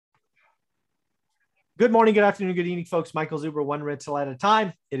Good morning, good afternoon, good evening, folks. Michael Zuber, one rental at a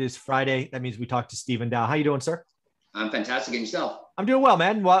time. It is Friday. That means we talk to Stephen Dow. How you doing, sir? I'm fantastic. And yourself? I'm doing well,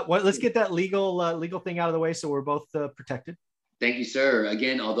 man. Let's get that legal thing out of the way so we're both protected. Thank you, sir.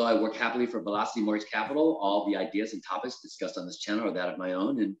 Again, although I work happily for Velocity Mortgage Capital, all the ideas and topics discussed on this channel are that of my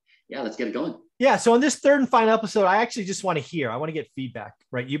own. And yeah, let's get it going. Yeah. So in this third and final episode, I actually just want to get feedback,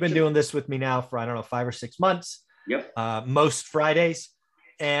 right? You've been doing this with me now for, I don't know, 5 or 6 months. Yep. Most Fridays.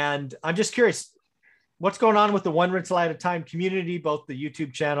 And I'm just curious, what's going on with the One Rental at a Time community, both the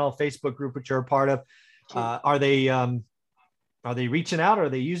YouTube channel, Facebook group, which you're a part of? Are they reaching out? Are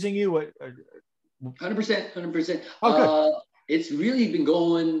they using you? 100%. Oh, good. It's really been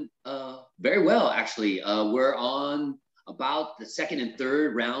going very well, actually. We're on about the second and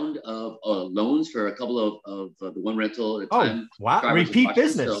third round of loans for a couple of the One Rental at a Time. Oh, wow. Repeat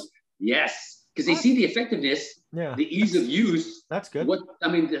business. So, yes, because they see the effectiveness, the ease of use. That's good.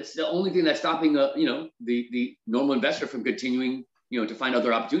 That's the only thing that's stopping the normal investor from continuing, to find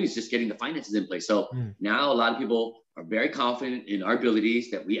other opportunities, just getting the finances in place. So now a lot of people are very confident in our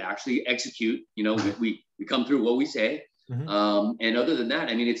abilities that we actually execute. We come through what we say. Mm-hmm. And other than that,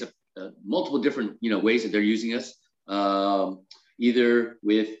 it's a multiple different, ways that they're using us. Either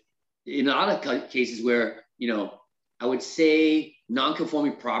in a lot of cases where, I would say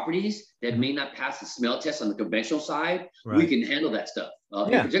non-conforming properties that may not pass the smell test on the conventional side, we can handle that stuff.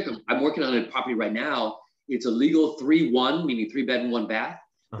 In particular, I'm working on a property right now. It's a legal 3-1, meaning 3 bedroom, 1 bath,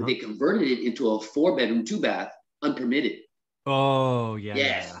 but they converted it into a 4 bedroom, 2 bath, unpermitted. Oh, yeah.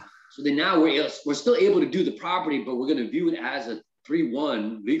 Yes. Yeah. So then now we're still able to do the property, but we're going to view it as a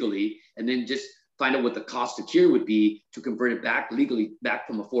 3-1 legally, and then just find out what the cost to cure would be to convert it back legally, back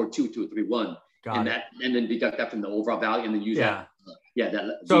from a 4-2 to a 3-1. And then deduct that from the overall value and then use that.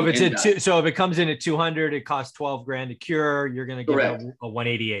 So if it comes in at 200, it costs 12 grand to cure. You're going to get a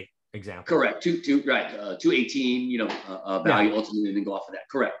 188 example. Correct. 218, value ultimately, and then go off of that.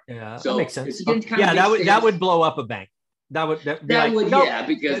 Correct. Yeah. So that makes sense. That would blow up a bank. Because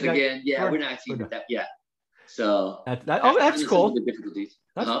again, we're not seeing that. Yeah. So that's cool. The difficulties.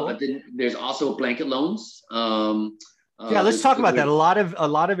 That's cool. But then there's also blanket loans. Let's talk about that. A lot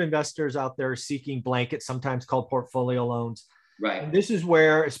of investors out there are seeking blankets, sometimes called portfolio loans. Right. And this is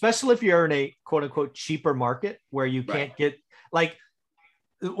where, especially if you're in a quote unquote cheaper market where you can't get, like,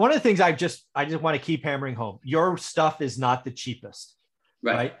 one of the things I just want to keep hammering home, your stuff is not the cheapest.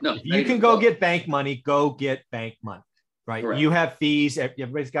 Right. No, if you can go get bank money, go get bank money. Right. Correct. You have fees.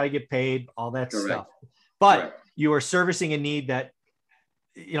 Everybody's got to get paid, all that stuff. But you are servicing a need that,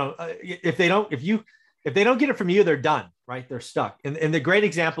 if they don't get it from you, they're done. Right. They're stuck. And the great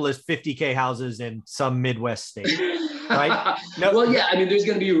example is 50K houses in some Midwest state. Right. There's going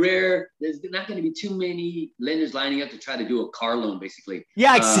to be there's not going to be too many lenders lining up to try to do a car loan, basically.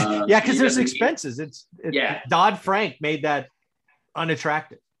 Yeah. Because there's expenses. Dodd-Frank made that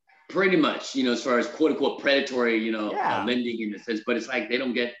unattractive. Pretty much, as far as quote unquote predatory, lending in a sense, but it's like they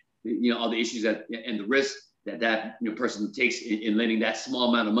don't get, all the issues and the risk that person takes in lending that small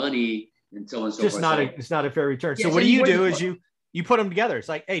amount of money and so on and so forth. It's not a fair return. So what you do is you put them together. It's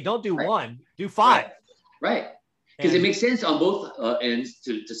like, hey, don't do one, do 5. Right. Because it makes sense on both ends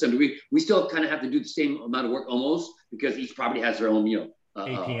to some degree. We still kind of have to do the same amount of work almost because each property has their own,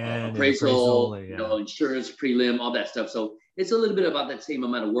 APN, appraisal, insurance, prelim, all that stuff. So it's a little bit about that same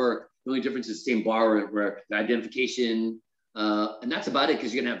amount of work. The only difference is the same borrower, where the identification, and that's about it.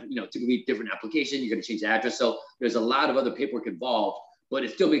 Because you're gonna have, typically different application. You're gonna change the address. So there's a lot of other paperwork involved, but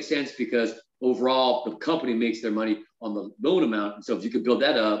it still makes sense because overall the company makes their money on the loan amount. And so if you could build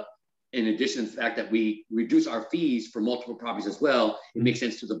that up, in addition to the fact that we reduce our fees for multiple properties as well, it makes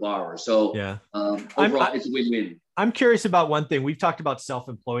sense to the borrower. So overall, it's a win-win. I'm curious about one thing. We've talked about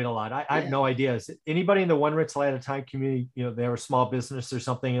self-employed a lot. I have no idea. Is anybody in the One Rental at a Time community, they're a small business or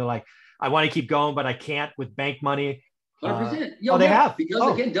something, like, I want to keep going, but I can't with bank money. 100%. They have.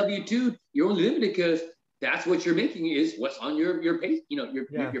 Because again, W-2, you're only limited because that's what you're making is what's on your pay,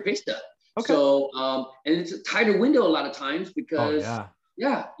 your pay stub. Okay. So, and it's a tighter window a lot of times because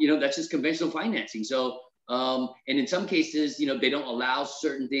that's just conventional financing. So, and in some cases, they don't allow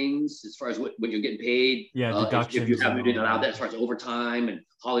certain things as far as what you're getting paid. Deductions. If you haven't been allowed that as far as overtime and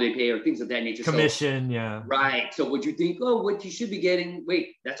holiday pay or things of that nature. Commission, Right. So what you think, what you should be getting,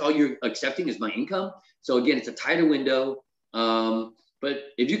 wait, that's all you're accepting is my income. So again, it's a tighter window. But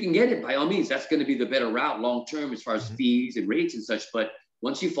if you can get it, by all means, that's going to be the better route long-term as far as fees and rates and such. But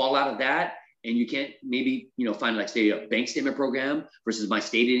once you fall out of that, and you can't maybe, find like say a bank statement program versus my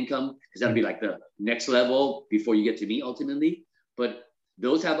stated income, because that'll be like the next level before you get to me ultimately. But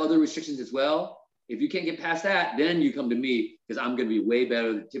those have other restrictions as well. If you can't get past that, then you come to me because I'm going to be way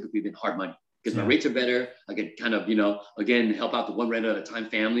better than typically than hard money. because my rates are better. I can kind of, again, help out the one rent at a time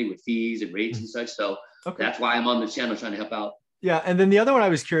family with fees and rates and such. So that's why I'm on the channel trying to help out. Yeah. And then the other one I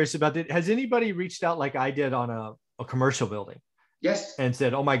was curious about, has anybody reached out like I did on a commercial building? Yes. And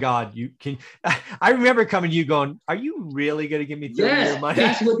said, "Oh my God, you can." I remember coming to you going, "Are you really going to give me 30-year money?"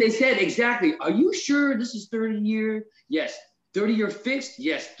 That's what they said. Exactly. Are you sure this is 30-year? Yes. 30-year fixed?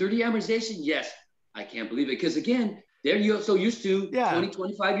 Yes. 30 amortization? Yes. I can't believe it. Because again, they're so used to 20,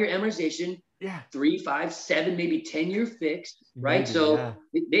 25-year amortization. Yeah. 3, 5, 7, maybe 10-year fixed, right? Maybe, so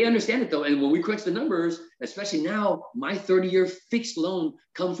they understand it though. And when we crunch the numbers, especially now, my 30-year fixed loan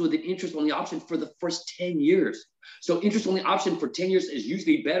comes with an interest-only option for the first 10 years. So interest-only option for 10 years is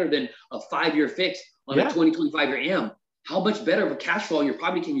usually better than a 5-year fix on a 20, 25-year AM. How much better of a cash flow on your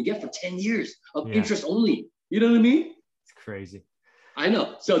property can you get for 10 years of interest only? You know what I mean? It's crazy. I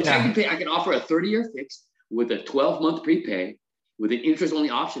know. So technically, I can offer a 30-year fix with a 12-month prepay, with an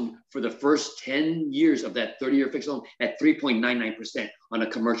interest-only option for the first 10 years of that 30-year fixed loan at 3.99% on a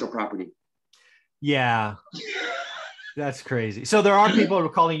commercial property. Yeah. That's crazy. So there are people who are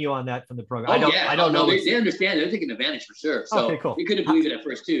calling you on that from the program. I don't know. They understand. They're taking advantage for sure. So okay, cool. You couldn't believe it at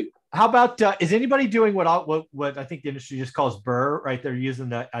first too. How about, is anybody doing what I think the industry just calls BRRRR, right? They're using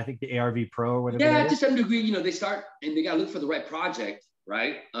the ARV Pro or whatever. Yeah, to some degree, they start and they got to look for the right project,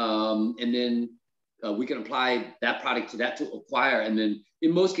 right? And then we can apply that product to that to acquire. And then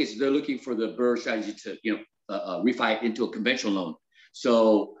in most cases, they're looking for the BRRRR strategy to, refi into a conventional loan.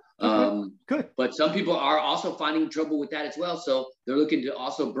 So, good. But some people are also finding trouble with that as well. So they're looking to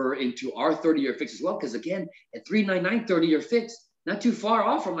also BRRRR into our 30-year fix as well. Because again, at 3.99 30-year fix, not too far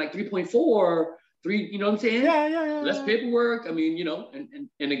off from like 3.4 or 3, you know what I'm saying? Yeah. Less paperwork. I mean, and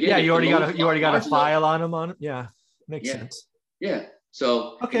again. Yeah, you already got a file on them. Yeah, makes sense. Yeah.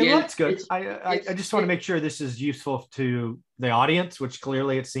 So okay, again, well, that's good. I just want to make sure this is useful to the audience, which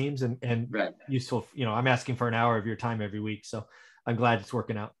clearly it seems, and useful. I'm asking for an hour of your time every week, so I'm glad it's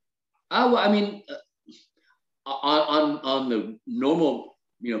working out. Well, I mean, on the normal,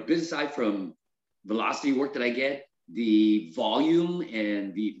 business side from velocity work that I get, the volume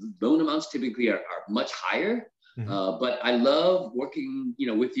and the loan amounts typically are much higher. Mm-hmm. But I love working,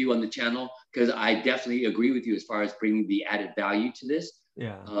 with you on the channel because I definitely agree with you as far as bringing the added value to this.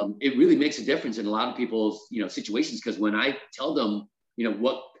 Yeah. It really makes a difference in a lot of people's, situations because when I tell them,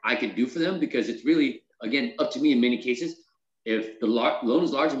 what I can do for them, because it's really, again, up to me in many cases. If the loan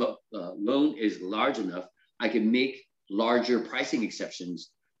is large enough, I can make larger pricing exceptions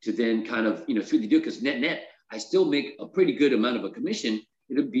to then kind of, sweetly do, because net, I still make a pretty good amount of a commission.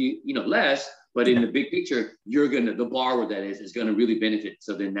 It'll be, less, but in the big picture, the borrower that is going to really benefit.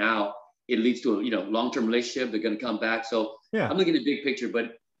 So then now it leads to a, long-term relationship. They're going to come back. So I'm looking at the big picture,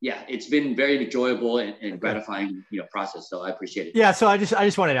 but yeah, it's been very enjoyable and gratifying, process. So I appreciate it. Yeah. So I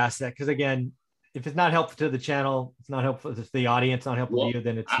just wanted to ask that because again, if it's not helpful to the channel, it's not helpful to the audience, not helpful to you,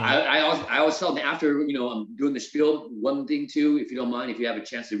 then it's not. I always tell them after, I'm doing the spiel, one thing too, if you don't mind, if you have a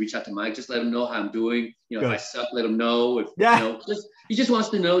chance to reach out to Mike, just let him know how I'm doing. If I suck, let him know. If, he just wants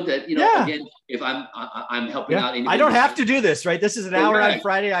to know that, again, if I'm helping out. I don't have to do this, right? This is an hour on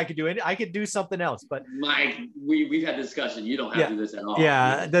Friday. I could do it. I could do something else, but Mike, we've had a discussion. You don't have to do this at all.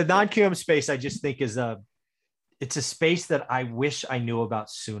 Yeah. The non-QM space, I just think it's a space that I wish I knew about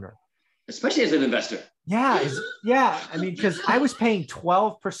sooner. Especially as an investor. Yeah. I mean, because I was paying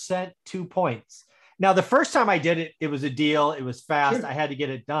 12% 2 points. Now, the first time I did it, it was a deal. It was fast. Sure. I had to get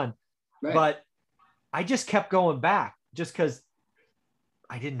it done. Right. But I just kept going back just because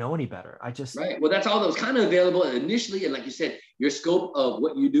I didn't know any better. Right. Well, that's all that was kind of available initially. And like you said, your scope of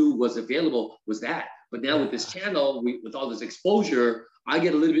what you do was that. But now with this channel, with all this exposure, I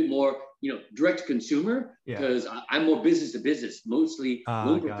get a little bit more, direct to consumer because I'm more business to business. Mostly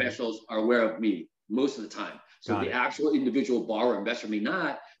loan professionals are aware of me most of the time. So the actual individual borrower investor may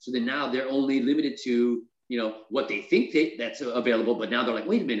not. So then now they're only limited to, what they think that's available. But now they're like,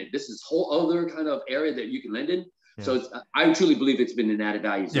 wait a minute, this is whole other kind of area that you can lend in. Yeah. So I truly believe it's been an added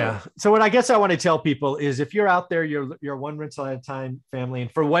value. So what I guess I want to tell people is if you're out there, you're one rental at a time family,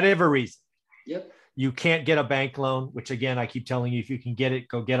 and for whatever reason, you can't get a bank loan, which again, I keep telling you, if you can get it,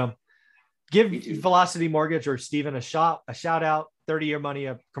 go get them. Give Velocity Mortgage or Steven a shout out, 30-year money,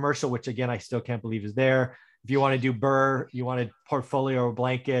 a commercial, which again, I still can't believe is there. If you want to do BRRRR, you want a portfolio or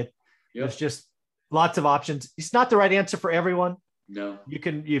blanket, there's just lots of options. It's not the right answer for everyone. No, you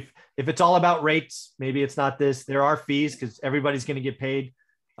can, if it's all about rates, maybe it's not this. There are fees because everybody's going to get paid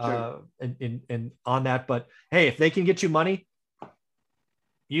and on that. But hey, if they can get you money,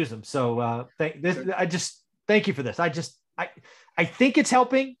 use them. So I just thank you for this. I think it's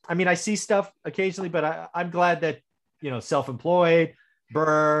helping. I mean, I see stuff occasionally, but I'm glad that, self-employed,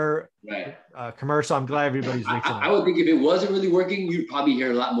 Burr commercial. I'm glad everybody's reaching out. I would think if it wasn't really working, you'd probably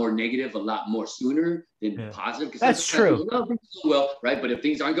hear a lot more negative, a lot more sooner than positive. That's true. Well, right. But if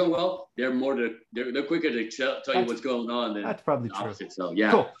things aren't going well, they're quicker to tell you what's going on than that's probably true. So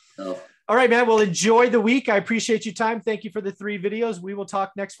yeah. Cool. So, all right, man. Well, enjoy the week. I appreciate your time. Thank you for the 3 videos. We will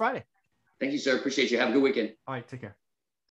talk next Friday. Thank you, sir. Appreciate you. Have a good weekend. All right. Take care.